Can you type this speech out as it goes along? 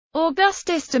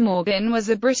Augustus De Morgan was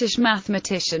a British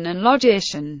mathematician and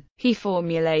logician. He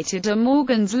formulated De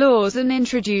Morgan's laws and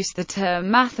introduced the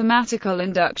term mathematical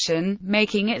induction,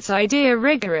 making its idea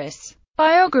rigorous.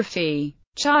 Biography.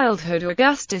 Childhood.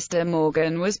 Augustus De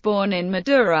Morgan was born in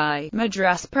Madurai,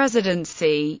 Madras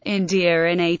Presidency, India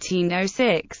in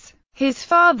 1806. His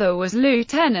father was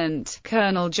Lieutenant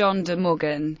Colonel John De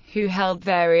Morgan, who held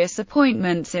various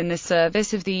appointments in the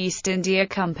service of the East India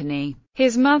Company.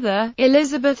 His mother,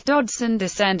 Elizabeth Dodson,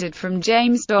 descended from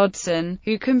James Dodson,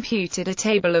 who computed a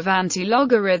table of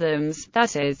anti-logarithms,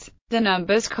 that is, the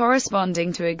numbers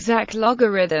corresponding to exact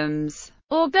logarithms.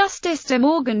 Augustus De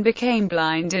Morgan became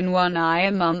blind in one eye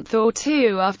a month or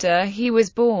two after he was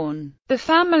born. The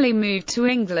family moved to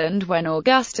England when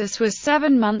Augustus was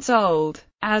 7 months old.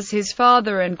 As his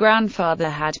father and grandfather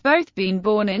had both been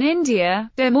born in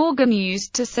India, De Morgan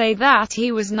used to say that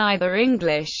he was neither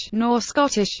English, nor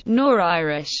Scottish, nor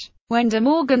Irish. When De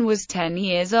Morgan was 10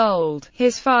 years old,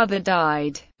 his father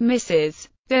died. Mrs.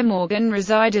 De Morgan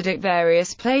resided at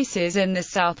various places in the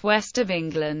southwest of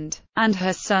England, and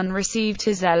her son received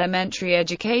his elementary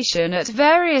education at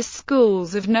various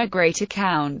schools of no great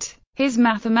account. His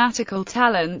mathematical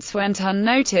talents went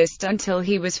unnoticed until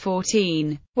he was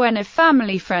 14, when a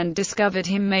family friend discovered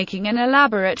him making an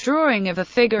elaborate drawing of a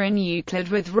figure in Euclid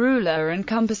with ruler and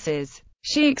compasses.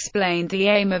 She explained the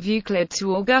aim of Euclid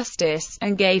to Augustus,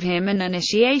 and gave him an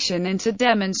initiation into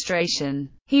demonstration.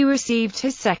 He received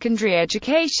his secondary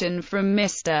education from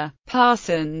Mr.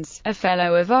 Parsons, a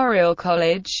fellow of Oriel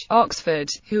College, Oxford,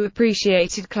 who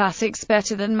appreciated classics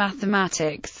better than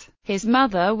mathematics. His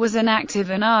mother was an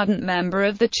active and ardent member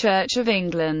of the Church of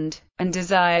England, and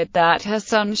desired that her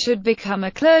son should become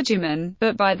a clergyman,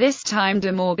 but by this time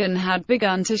De Morgan had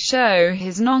begun to show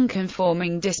his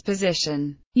nonconforming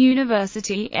disposition.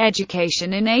 University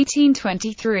education. In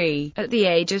 1823, at the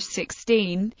age of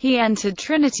 16, he entered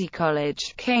Trinity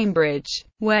College, Cambridge,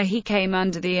 where he came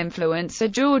under the influence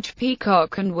of George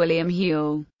Peacock and William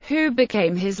Whewell, who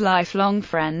became his lifelong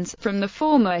friends. From the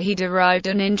former he derived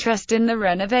an interest in the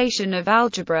renovation of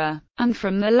algebra, and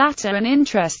from the latter an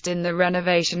interest in the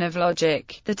renovation of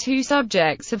logic, the two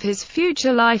subjects of his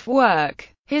future life work.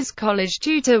 His college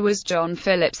tutor was John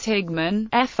Phillips Higman,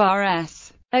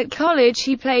 F.R.S. At college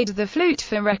he played the flute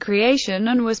for recreation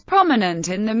and was prominent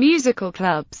in the musical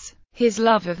clubs. His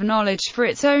love of knowledge for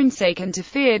its own sake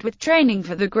interfered with training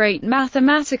for the great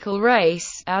mathematical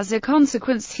race. As a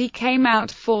consequence he came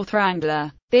out fourth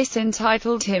wrangler. This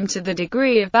entitled him to the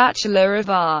degree of Bachelor of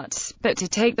Arts, but to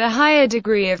take the higher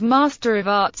degree of Master of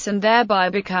Arts and thereby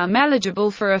become eligible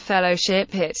for a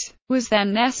fellowship it was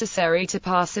then necessary to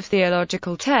pass a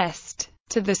theological test.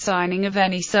 To the signing of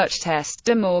any such test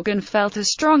De Morgan felt a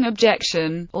strong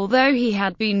objection, although he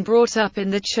had been brought up in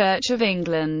the Church of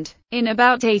England. In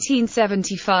about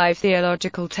 1875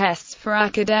 theological tests for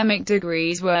academic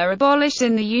degrees were abolished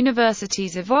in the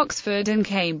universities of Oxford and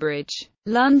Cambridge.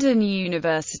 London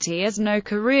University. As no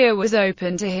career was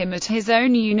open to him at his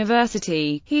own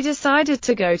university, he decided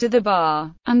to go to the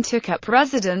bar, and took up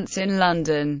residence in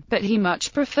London, but he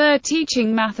much preferred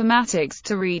teaching mathematics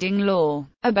to reading law.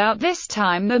 About this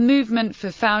time the movement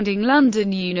for founding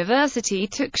London University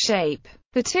took shape.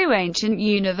 The two ancient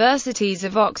universities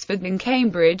of Oxford and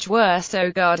Cambridge were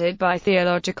so guarded by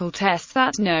theological tests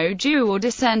that no Jew or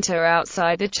dissenter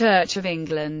outside the Church of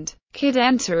England could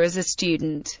enter as a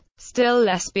student, still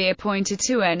less be appointed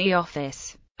to any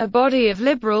office. A body of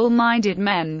liberal-minded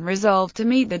men resolved to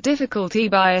meet the difficulty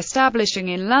by establishing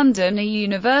in London a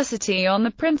university on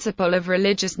the principle of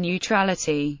religious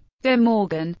neutrality. De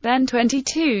Morgan, then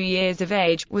 22 years of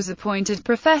age, was appointed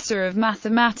professor of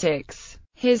mathematics.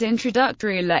 His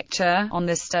introductory lecture, On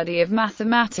the Study of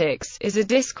Mathematics, is a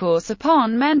discourse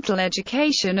upon mental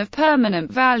education of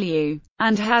permanent value,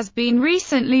 and has been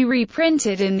recently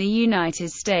reprinted in the United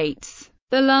States.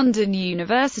 The London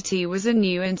University was a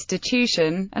new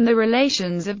institution, and the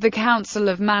relations of the Council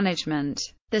of Management,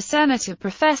 the Senate of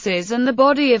Professors and the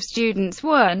body of students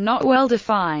were not well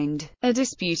defined. A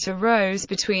dispute arose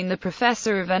between the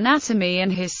professor of anatomy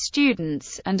and his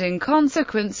students, and in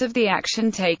consequence of the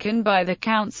action taken by the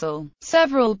council,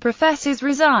 several professors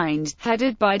resigned,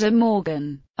 headed by De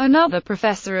Morgan. Another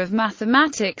professor of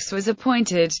mathematics was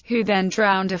appointed, who then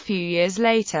drowned a few years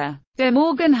later. De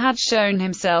Morgan had shown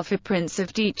himself a prince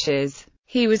of teachers.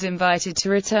 He was invited to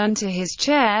return to his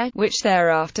chair, which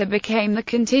thereafter became the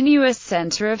continuous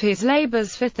centre of his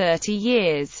labours for 30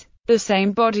 years. The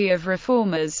same body of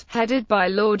reformers, headed by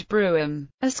Lord Brougham,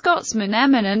 a Scotsman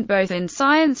eminent both in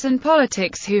science and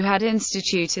politics who had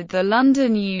instituted the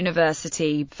London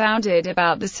University, founded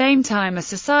about the same time a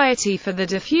society for the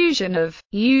diffusion of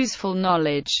useful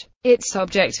knowledge. Its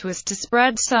object was to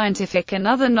spread scientific and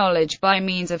other knowledge by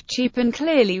means of cheap and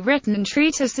clearly written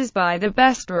treatises by the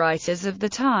best writers of the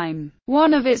time.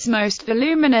 One of its most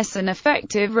voluminous and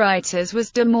effective writers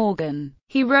was De Morgan.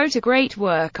 He wrote a great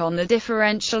work on the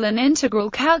differential and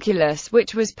integral calculus,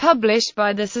 which was published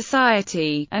by the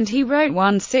Society, and he wrote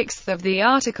 1/6 of the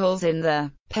articles in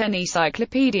the Penny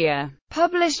Cyclopedia,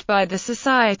 published by the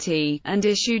Society, and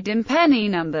issued in penny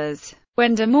numbers.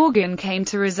 When De Morgan came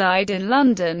to reside in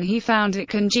London, he found a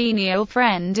congenial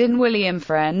friend in William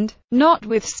Friend.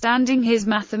 Notwithstanding his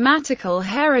mathematical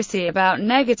heresy about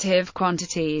negative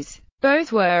quantities,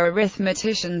 both were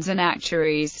arithmeticians and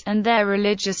actuaries, and their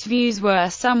religious views were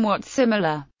somewhat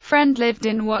similar. Friend lived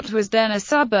in what was then a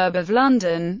suburb of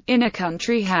London, in a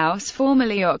country house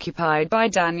formerly occupied by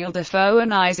Daniel Defoe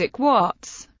and Isaac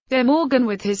Watts. De Morgan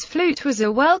with his flute was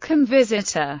a welcome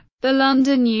visitor. The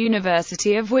London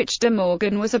University, of which De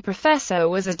Morgan was a professor,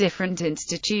 was a different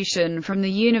institution from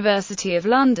the University of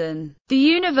London. The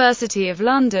University of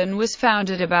London was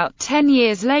founded about 10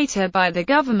 years later by the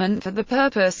government for the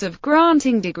purpose of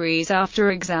granting degrees after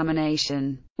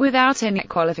examination, without any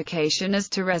qualification as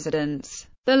to residence.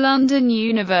 The London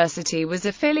University was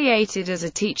affiliated as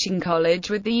a teaching college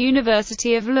with the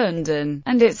University of London,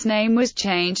 and its name was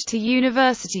changed to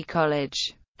University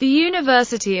College. The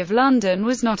University of London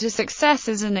was not a success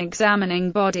as an examining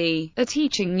body. A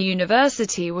teaching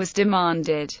university was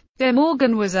demanded. De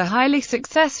Morgan was a highly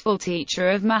successful teacher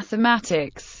of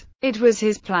mathematics. It was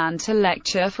his plan to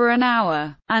lecture for an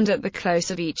hour, and at the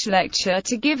close of each lecture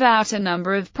to give out a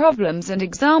number of problems and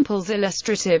examples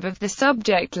illustrative of the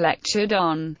subject lectured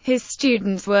on. His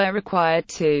students were required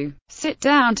to sit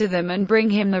down to them and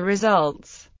bring him the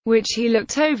results, which he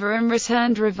looked over and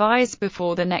returned revised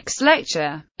before the next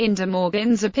lecture. In De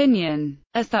Morgan's opinion,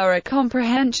 a thorough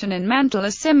comprehension and mental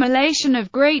assimilation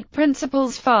of great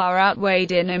principles far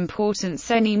outweighed in importance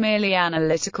any merely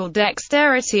analytical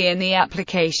dexterity in the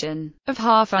application of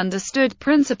half-understood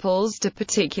principles to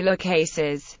particular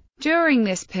cases. During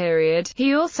this period,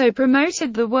 he also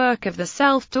promoted the work of the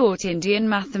self-taught Indian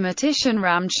mathematician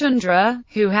Ramchandra,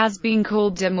 who has been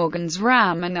called De Morgan's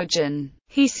Ramanujan.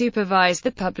 He supervised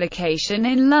the publication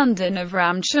in London of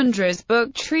Ramchandra's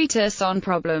book Treatise on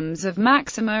Problems of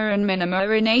Maxima and Minima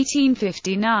in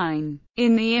 1859.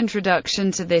 In the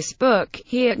introduction to this book,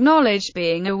 he acknowledged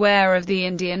being aware of the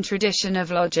Indian tradition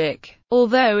of logic,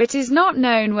 although it is not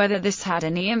known whether this had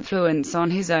any influence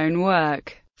on his own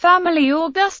work. Family.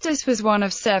 Augustus was one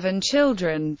of 7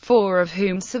 children, 4 of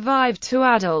whom survived to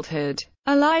adulthood.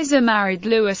 Eliza married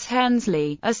Lewis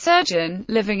Hensley, a surgeon,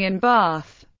 living in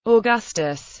Bath.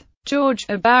 Augustus George,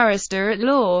 a barrister at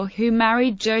law, who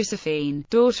married Josephine,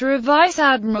 daughter of Vice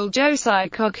Admiral Josiah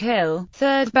Coghill,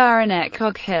 3rd Baronet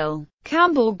Coghill.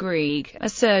 Campbell Greig, a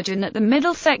surgeon at the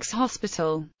Middlesex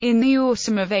Hospital. In the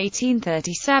autumn of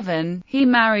 1837, he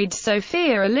married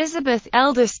Sophia Elizabeth,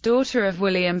 eldest daughter of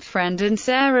William Friend and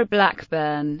Sarah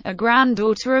Blackburn, a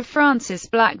granddaughter of Francis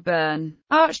Blackburn,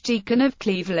 Archdeacon of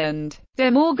Cleveland.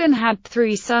 De Morgan had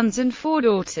 3 sons and 4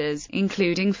 daughters,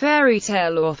 including fairy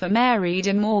tale author Mary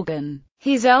De Morgan.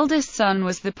 His eldest son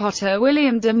was the potter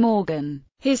William De Morgan.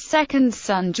 His second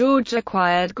son George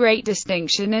acquired great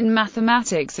distinction in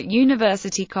mathematics at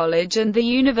University College and the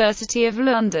University of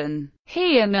London.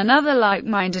 He and another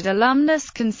like-minded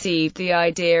alumnus conceived the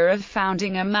idea of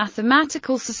founding a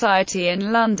mathematical society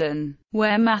in London,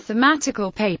 where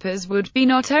mathematical papers would be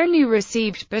not only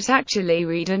received but actually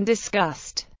read and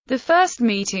discussed. The first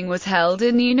meeting was held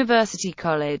in University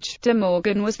College. De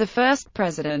Morgan was the first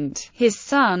president, his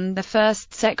son the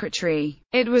first secretary.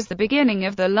 It was the beginning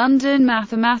of the London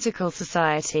Mathematical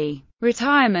Society.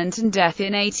 Retirement and death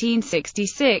in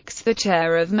 1866. The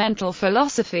chair of mental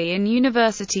philosophy in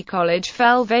University College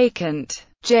fell vacant.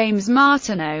 James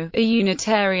Martineau, a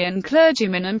Unitarian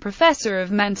clergyman and professor of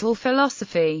mental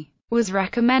philosophy, was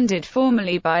recommended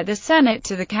formally by the Senate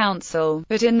to the Council,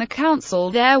 but in the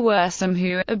Council there were some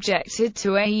who objected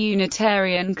to a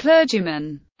Unitarian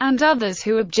clergyman, and others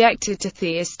who objected to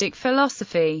theistic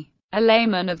philosophy. A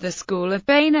layman of the school of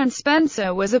Bain and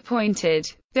Spencer was appointed.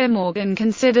 De Morgan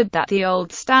considered that the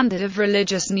old standard of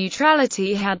religious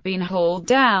neutrality had been hauled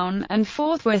down, and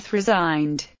forthwith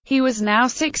resigned. He was now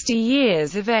 60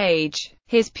 years of age.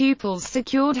 His pupils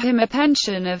secured him a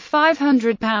pension of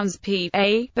 £500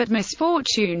 p.a., but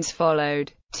misfortunes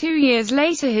followed. 2 years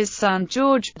later his son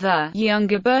George, the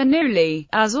younger Bernoulli,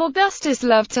 as Augustus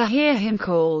loved to hear him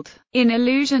called, in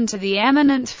allusion to the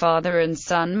eminent father and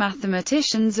son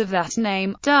mathematicians of that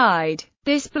name, died.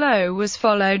 This blow was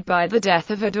followed by the death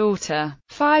of a daughter.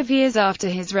 5 years after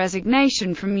his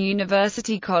resignation from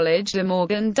University College, De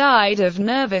Morgan died of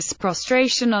nervous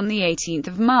prostration on 18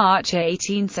 March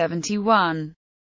 1871.